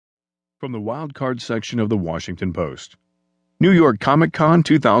From the wildcard section of the Washington Post. New York Comic Con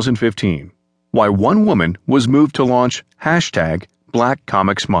 2015. Why one woman was moved to launch #Black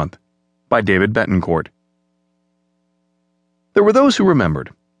Comics Month by David Betancourt. There were those who remembered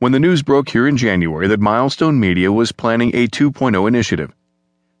when the news broke here in January that Milestone Media was planning a 2.0 initiative.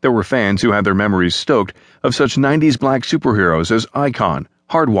 There were fans who had their memories stoked of such 90s black superheroes as Icon,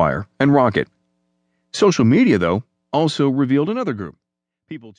 Hardwire, and Rocket. Social media, though, also revealed another group. People